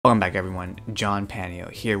Welcome back everyone, John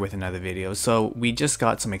Panio here with another video. So we just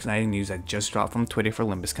got some exciting news that just dropped from Twitter for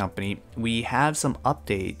Olympus Company. We have some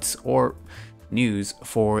updates or news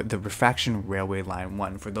for the Refraction Railway Line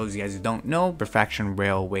 1. For those of you guys who don't know, Refraction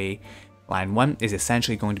Railway Line 1 is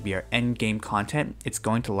essentially going to be our end game content. It's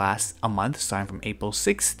going to last a month, starting from April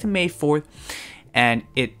 6th to May 4th, and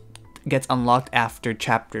it gets unlocked after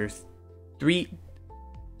Chapter 3,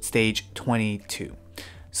 Stage 22.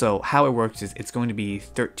 So how it works is it's going to be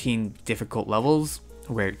 13 difficult levels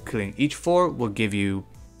where clearing each 4 will give you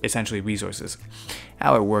essentially resources.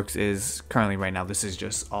 How it works is currently right now this is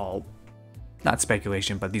just all not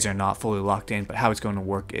speculation, but these are not fully locked in, but how it's going to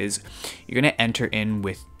work is you're going to enter in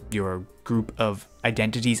with your group of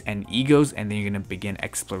identities and egos, and then you're going to begin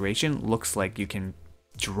exploration. Looks like you can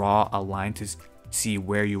draw a line to see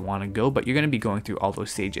where you want to go, but you're going to be going through all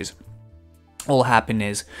those stages. What will happen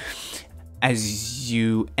is as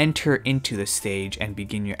you enter into the stage and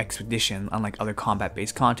begin your expedition, unlike other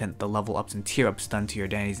combat-based content, the level ups and tier ups done to your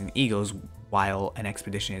identities and egos while an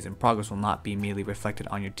expedition is in progress will not be immediately reflected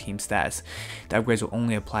on your team status. The upgrades will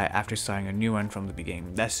only apply after starting a new run from the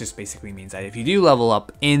beginning. That just basically means that if you do level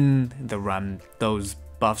up in the run, those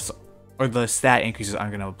buffs or the stat increases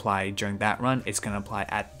aren't going to apply during that run. It's going to apply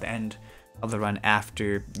at the end of the run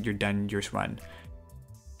after you're done your run.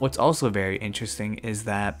 What's also very interesting is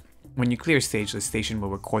that when you clear a stage, the station will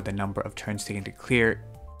record the number of turns taken to clear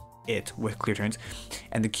it with clear turns,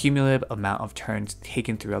 and the cumulative amount of turns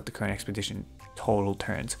taken throughout the current expedition, total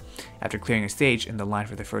turns. After clearing a stage in the line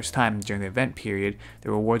for the first time during the event period,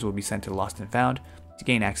 the rewards will be sent to Lost and Found. To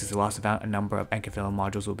gain access to Lost and Found, a number of Enkavilla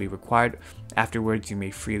modules will be required. Afterwards, you may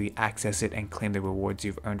freely access it and claim the rewards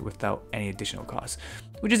you've earned without any additional costs.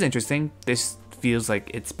 Which is interesting. This feels like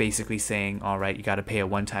it's basically saying, alright, you gotta pay a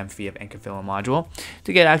one-time fee of Enkavilla module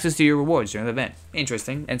to get access to your rewards during the event.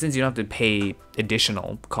 Interesting. And since you don't have to pay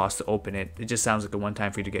additional costs to open it, it just sounds like a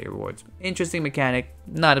one-time fee to get your rewards. Interesting mechanic.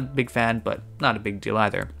 Not a big fan, but not a big deal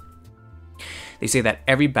either. They say that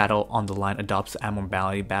every battle on the line adopts the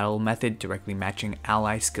abnormality battle method, directly matching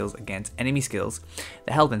ally skills against enemy skills.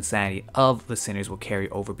 The health and sanity of the sinners will carry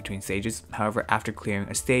over between stages. However, after clearing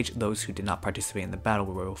a stage, those who did not participate in the battle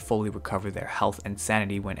will fully recover their health and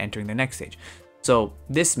sanity when entering the next stage. So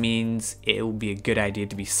this means it will be a good idea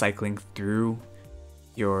to be cycling through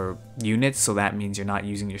your units, so that means you're not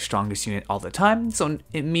using your strongest unit all the time. So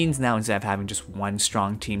it means now instead of having just one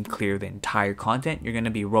strong team clear the entire content, you're going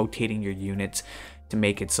to be rotating your units to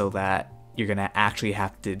make it so that you're going to actually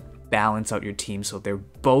have to balance out your team so they're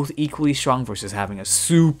both equally strong versus having a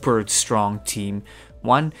super strong team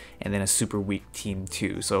 1 and then a super weak team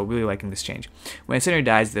 2. So really liking this change. When a sinner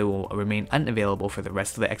dies, they will remain unavailable for the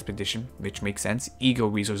rest of the expedition, which makes sense. Ego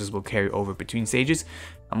resources will carry over between stages.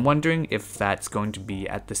 I'm wondering if that's going to be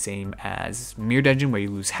at the same as Mirror Dungeon, where you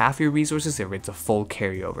lose half your resources if it's a full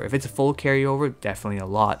carryover. If it's a full carryover, definitely a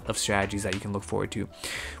lot of strategies that you can look forward to.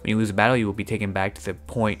 When you lose a battle, you will be taken back to the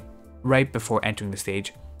point right before entering the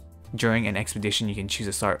stage. During an expedition, you can choose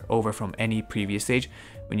to start over from any previous stage.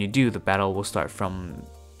 When you do, the battle will start from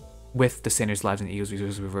with the sinner's lives and egos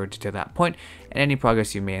resources reverted to that point, and any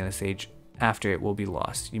progress you made in the stage after it will be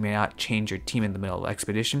lost. You may not change your team in the middle of the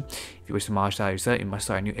expedition. If you wish to modify your set, you must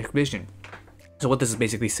start a new expedition. So what this is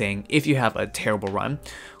basically saying, if you have a terrible run,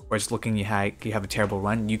 or it's looking you have a terrible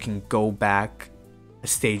run, you can go back a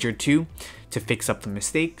stage or two to fix up the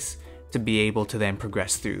mistakes, to be able to then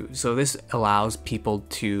progress through. So this allows people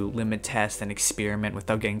to limit test and experiment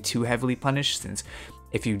without getting too heavily punished, since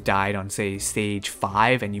if you died on say stage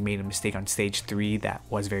 5 and you made a mistake on stage 3 that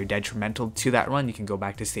was very detrimental to that run, you can go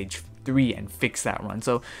back to stage 3 and fix that run.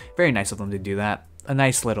 So very nice of them to do that. A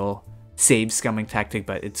nice little save scumming tactic,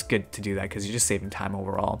 but it's good to do that because you're just saving time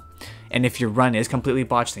overall. And if your run is completely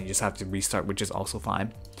botched, then you just have to restart, which is also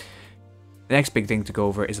fine. The next big thing to go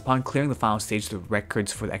over is upon clearing the final stage, the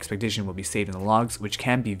records for the expedition will be saved in the logs, which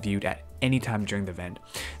can be viewed at any time during the event.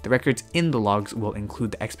 The records in the logs will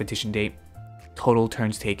include the expedition date, total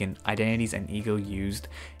turns taken, identities and ego used,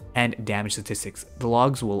 and damage statistics. The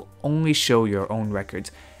logs will only show your own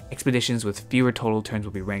records. Expeditions with fewer total turns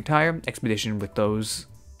will be ranked higher. Expedition with those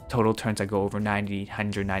total turns that go over 90,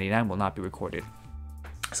 199 will not be recorded.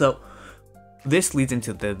 So this leads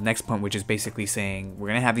into the next point, which is basically saying we're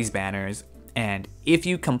going to have these banners, and if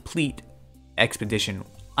you complete expedition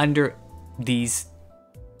under these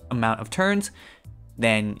amount of turns,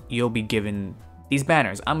 then you'll be given these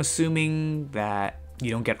banners. I'm assuming that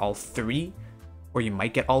you don't get all 3, or you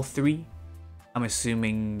might get all 3. I'm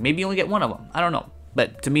assuming maybe you only get one of them. I don't know.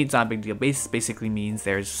 But to me, it's not a big deal. Basically means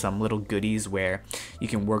there's some little goodies where you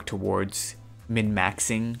can work towards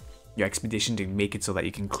min-maxing your expedition to make it so that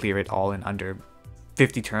you can clear it all in under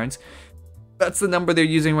 50 turns. That's the number they're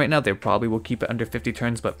using right now. They probably will keep it under 50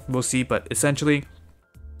 turns, but we'll see. But essentially,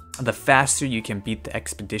 the faster you can beat the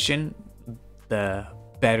expedition, the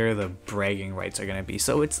better the bragging rights are going to be.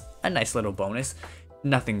 So it's a nice little bonus.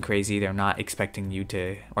 Nothing crazy. They're not expecting you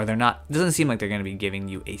to, or they're not, it doesn't seem like they're going to be giving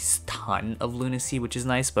you a ton of lunacy, which is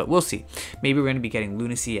nice, but we'll see. Maybe we're going to be getting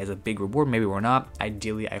lunacy as a big reward. Maybe we're not.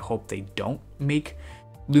 Ideally, I hope they don't make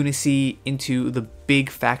lunacy into the big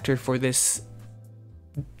factor for this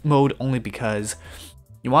mode, only because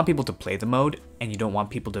you want people to play the mode and you don't want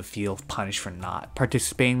people to feel punished for not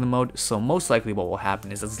participating in the mode. So most likely what will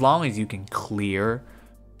happen is, as long as you can clear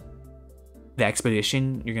the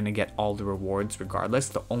expedition, you're going to get all the rewards regardless.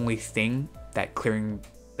 The only thing that clearing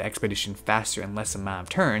the expedition faster and less amount of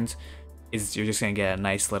turns is you're just going to get a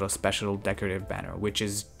nice little special decorative banner, which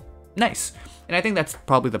is nice. And I think that's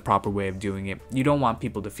probably the proper way of doing it. You don't want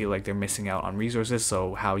people to feel like they're missing out on resources,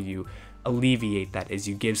 so how you alleviate that is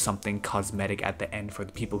you give something cosmetic at the end for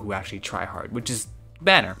the people who actually try hard, which is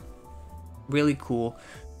banner. Really cool.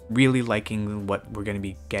 Really liking what we're going to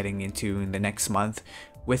be getting into in the next month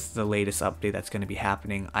with the latest update that's going to be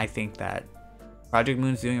happening. I think that Project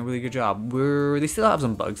Moon's doing a really good job. They still have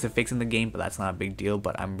some bugs to fix in the game, but that's not a big deal.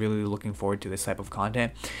 But I'm really looking forward to this type of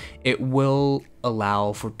content. It will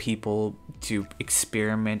allow for people to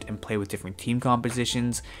experiment and play with different team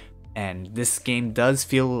compositions. And this game does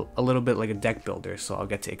feel a little bit like a deck builder, so I'll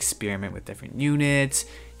get to experiment with different units,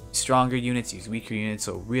 stronger units, use weaker units,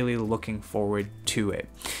 so really looking forward to it.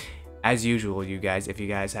 As usual, you guys, if you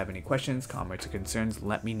guys have any questions, comments, or concerns,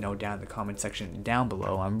 let me know down in the comment section down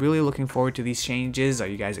below. I'm really looking forward to these changes. Are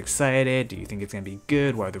you guys excited? Do you think it's going to be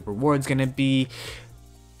good? What are the rewards going to be?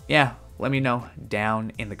 Yeah, let me know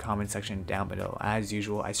down in the comment section down below. As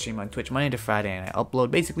usual, I stream on Twitch Monday to Friday, and I upload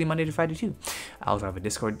basically Monday to Friday too. I also have a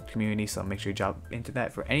Discord community, so make sure you drop into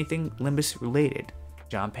that for anything Limbus related.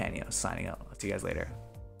 John Panio signing out. I'll see you guys later.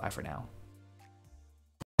 Bye for now.